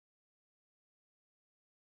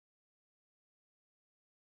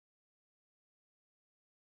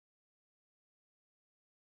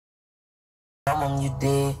album, you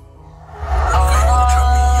did.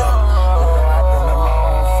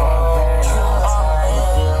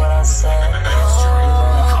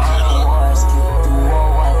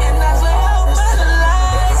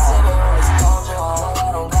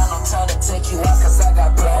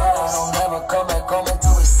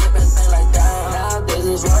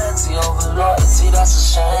 That's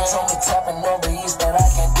a shame. Told me tapping over east, but I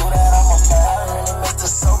can't do that. I'm a fan. Really make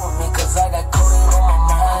this sober me, cause I got codeine on my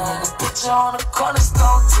mind. Nigga, picture on the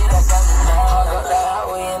cornerstone, T that got me now. I got the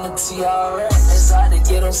highway and the TRX. It's hard to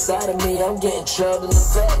get inside of me, I'm getting trailed in the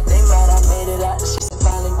vet. They mad I made it out, she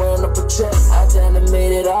finally wearing up a check. I done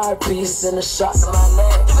made it RPs and the shots in my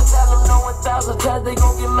leg. If I tell them no 1,000 times, they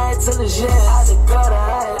gon' get mad till it's yes. I had to gutter,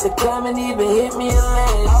 I had to come and even hit me a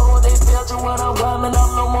leg. I hope they feel you when I'm rhyming,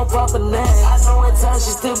 I'm no more poppin' that. I know at times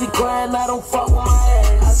she still be crying, I don't fuck with my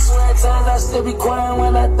ass. I swear at times I still be crying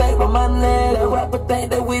when I think about my name. That rapper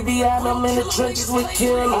think that we be out, I'm in the trenches with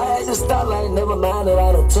kill. I had to stop like, never mind that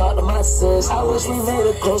I don't talk to my sis. I wish we made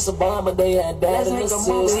it closer by, but they had that in the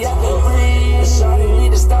movie. I can breathe. Shawty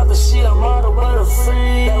need to stop the shit, I'm harder but I'm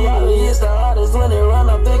free. That Raleigh is the hardest when they run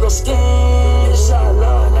up, they gon' skin.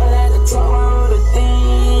 Inshallah, and I had to talk my the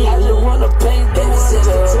thing. I just wanna paint the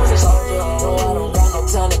windows. I don't got no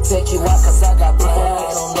time to take you out, cause I got plans.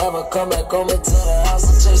 I don't never come back home into the house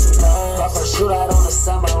and chase the man. Pop a shootout on the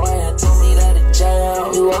side, my right hand told me that it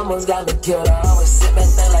jam. You almost got me killed, I always sit back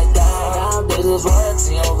there like that. Nowadays it's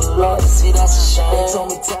royalty over loyalty, that's a shame. They told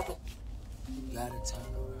me tap it. You gotta turn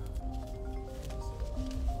around.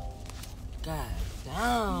 God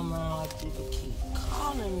damn, man, people keep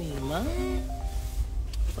calling me, man.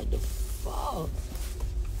 What the fuck?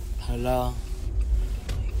 Hello?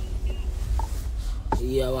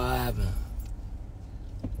 Yeah, what happened?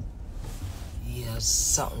 Yeah,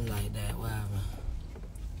 something like that. What happened?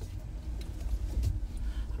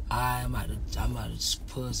 I'm about to just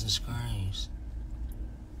pull some screams.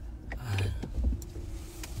 Alright.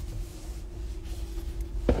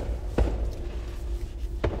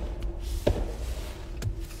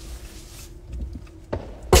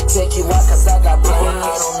 Take you out cause I got plans.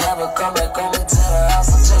 I don't never come back home into the house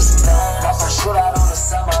and chase the man. I first shoot out on the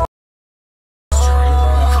summer.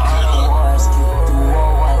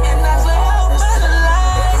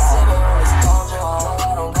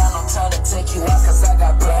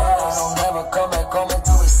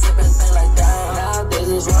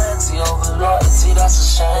 That's a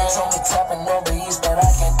shame. They told me tapping over east, but I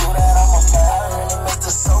can't do that. I'm a fan. Really make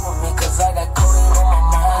this sober me, cause I got codeine on my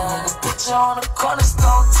mind. Nigga, picture on the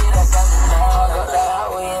cornerstone, T that got me now. I got the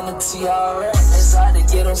highway and the TRX. It's hard to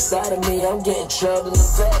get inside of me, I'm getting trailed in the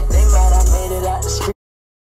vet.